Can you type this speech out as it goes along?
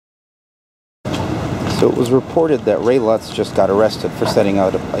So it was reported that Ray Lutz just got arrested for setting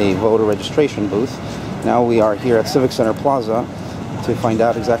out a voter registration booth. Now we are here at Civic Center Plaza to find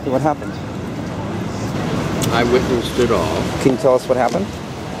out exactly what happened. I witnessed it all. Can you tell us what happened?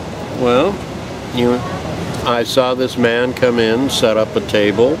 Well, I saw this man come in, set up a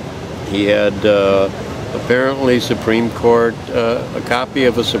table. He had apparently Supreme Court, a copy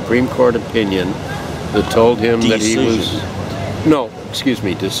of a Supreme Court opinion that told him that he was,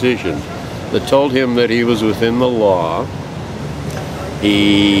 decision, that told him that he was within the law.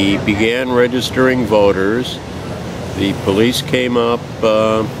 He began registering voters. The police came up,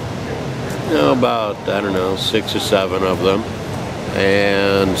 about, I don't know, 6 or 7 of them,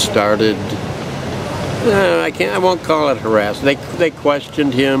 and started, I won't call it harassment. They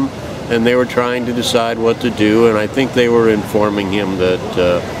questioned him, and they were trying to decide what to do, and I think they were informing him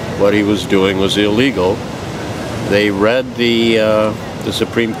that what he was doing was illegal. They read the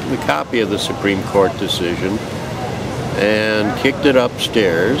copy of the Supreme Court decision and kicked it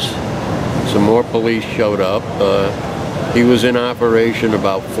upstairs. Some more police showed up. He was in operation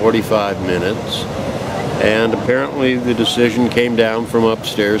about 45 minutes, and apparently the decision came down from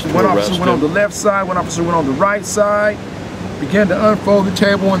upstairs to arrest him. One officer went on the left side, one officer went on the right side, began to unfold the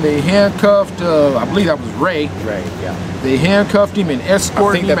table, and they handcuffed, I believe that was Ray. Ray, yeah. They handcuffed him and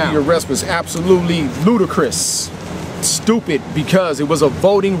escorted him out. I think that the arrest was absolutely ludicrous. Stupid, because it was a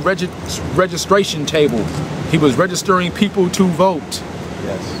voting registration table. He was registering people to vote.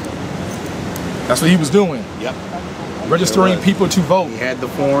 Yes. That's what he was doing. Yep. Registering people to vote. He had the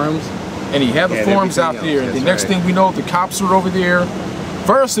forms. And he had the forms out there. And the next thing we know, the cops were over there.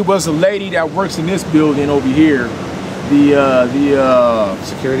 First, it was a lady that works in this building over here. The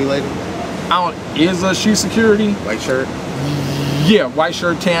security lady? Is she security? White shirt? Yeah, white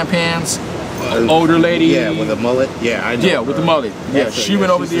shirt, tan pants. Older lady. Yeah, with a mullet. Yeah, I know. Yeah, with the mullet. Yeah, she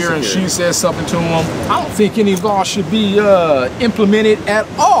went over there and she said something to him. I don't think any law should be implemented at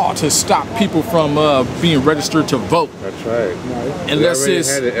all to stop people from being registered to vote. That's right. Unless it's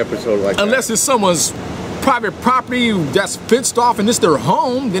had an episode like unless it's someone's private property that's fenced off and it's their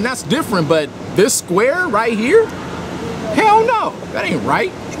home, then that's different. But this square right here, hell no, that ain't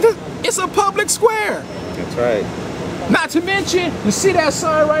right. It's a public square. That's right. Not to mention, you see that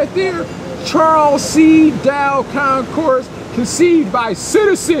sign right there? Charles C. Dow Concourse, conceived by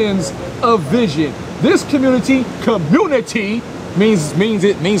citizens of vision. This community means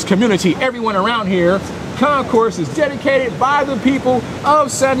community. Everyone around here. Concourse is dedicated by the people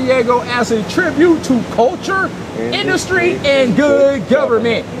of San Diego as a tribute to culture, industry, and good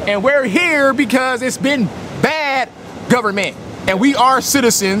government. And we're here because it's been bad government. And we are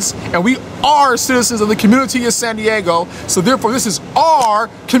citizens, and we are citizens of the community of San Diego, so therefore this is our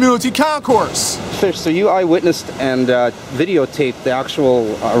community concourse. So you eyewitnessed and videotaped the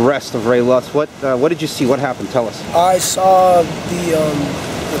actual arrest of Ray Lutz. What did you see? What happened? Tell us. I saw the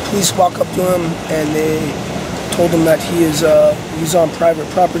police walk up to him, and they told him that he's on private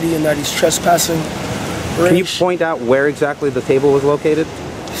property and that he's trespassing. Can you point out where exactly the table was located?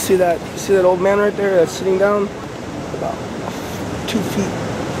 You see that old man right there that's sitting down? About 2 feet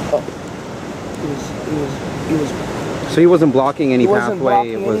up. So he wasn't blocking any pathway.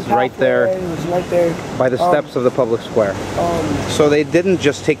 It was right there. It was right there by the steps of the public square. So they didn't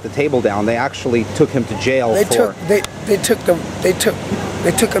just take the table down. They actually took him to jail. They took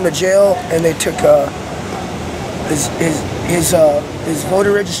him to jail, and they took his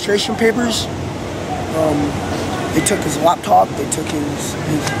voter registration papers. They took his laptop. They took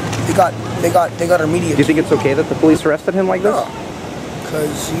they got immediate. Do you think it's okay that the police arrested him like this? No,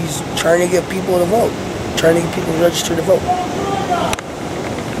 because he's trying to get people to vote, trying to get people registered to vote.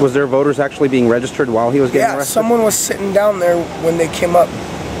 Was there voters actually being registered while he was getting arrested? Yeah, someone was sitting down there when they came up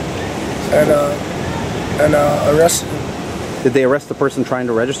and arrested him. Did they arrest the person trying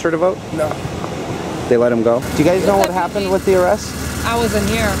to register to vote? No. They let him go? Do you guys know what happened with the arrest? I wasn't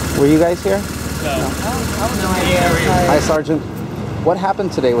here. Were you guys here? No. I have no idea. Hi, Sergeant. What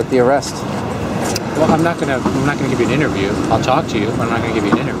happened today with the arrest? Well, I'm not gonna give you an interview. I'll talk to you, but I'm not gonna give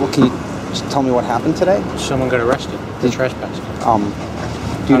you an interview. Well, can you just tell me what happened today? Someone got arrested for trespassing.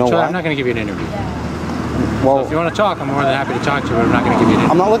 Do you know why? I'm not gonna give you an interview. Well, so if you want to talk, I'm more than happy to talk to you, but I'm not gonna give you an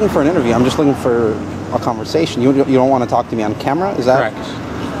interview. I'm not looking for an interview. I'm just looking for a conversation. You don't want to talk to me on camera? Is that correct?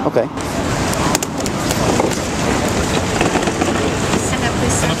 Okay. Stand up,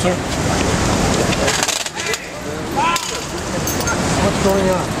 please, sir. Sir. What's going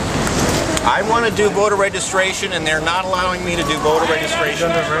on? I want to do voter registration, and they're not allowing me to do voter registration. He's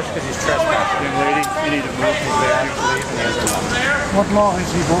under arrest because he's trespassing. Young lady, you need to move from there. What law is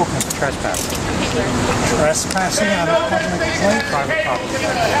he broken? Trespassing. Trespassing on a public place? Private property.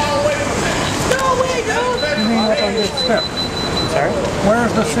 this strip? Sorry?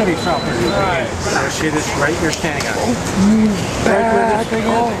 Where's the city property? Right. See this right you're standing on. Right where this thing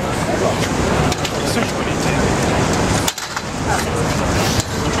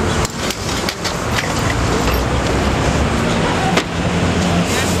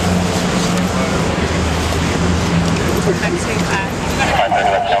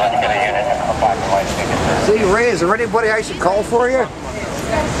See, Ray, is there anybody I should call for you? Yeah.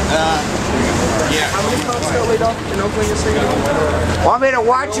 How many cops got laid off in Oakland yesterday? Want me to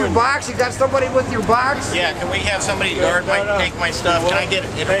watch your box? You got somebody with your box? Yeah, can we have somebody guard take my stuff? Can I get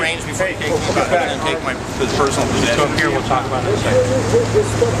it arranged before you take my personal possessions? So here, we'll talk about it in a second.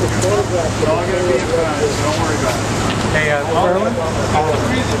 It's all going to be fine. Don't worry about it. Hey, Carolyn?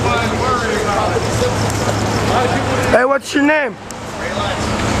 Hey, what's your name?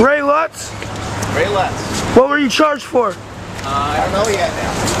 Ray Lutz. Ray Lutz. What were you charged for? I don't know yet.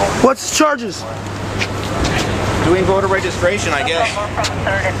 What's the charges? Doing voter registration, I guess.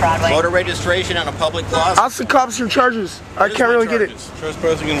 Voter registration on a public plaza. Ask the cops your charges. I can't really get it.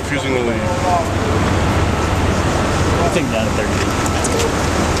 Trespassing and refusing to leave. I think down at 30.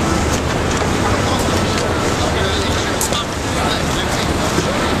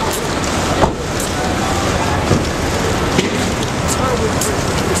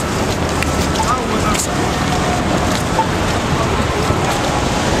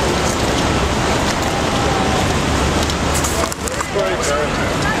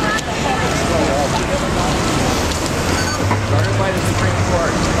 Started by the Supreme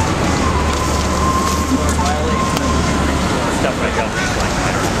Court. Stuff right down there, black and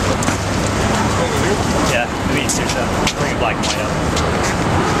white. Yeah, the meat sticks up. Bring it black and white up.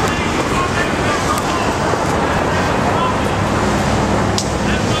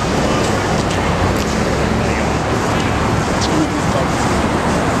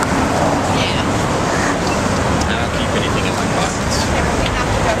 I don't keep anything in my pockets.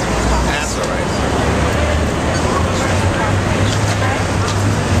 That's all right.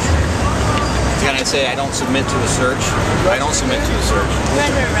 Can I say I don't submit to a search? I don't submit to a search. You're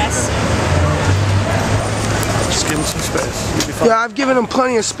under arrest. Just give him some space. You'll be fine. Yeah, I've given him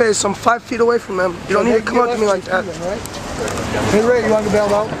plenty of space. I'm 5 feet away from them. You don't need to come up to me like that. Hey Ray, you want to be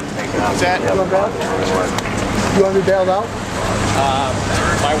bailed out? What's that? You want to be bailed out?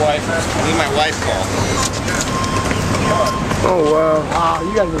 My wife. I need my wife called. Oh, wow. Wow,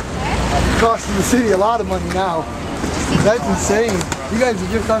 you guys are costing the city a lot of money now. That's insane. You guys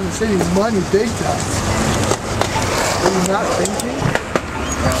are just costing the city money big time. Are you not thinking?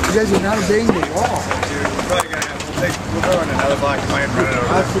 You guys are not obeying the law. We'll go on another black and white and run it over.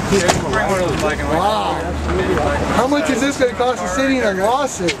 That's the key. Bring one of those black and white. Wow. How much is this going to cost the city in a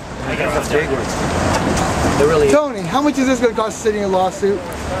lawsuit? Tony, how much is this going to cost the city in a lawsuit?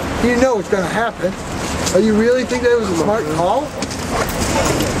 You know it's going to happen. Are you really think that it was a smart call?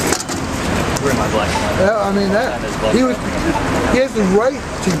 We're in my black and white. Yeah, I mean he has the right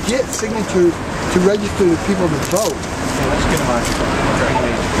to get signatures to register the people to vote. Let's get him on.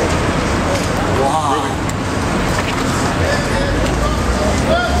 Wow.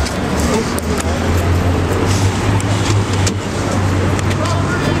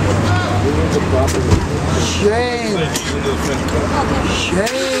 Shame.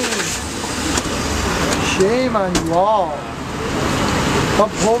 Shame. Shame on you all.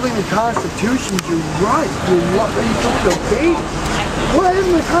 Upholding the Constitution is your right. You're supposed to obey it. What is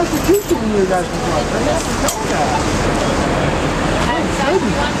the Constitution in your guys' life? I have to know that.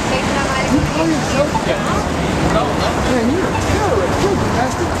 You call yourself? Man, you're a terrorist. You're a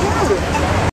domestic terrorist.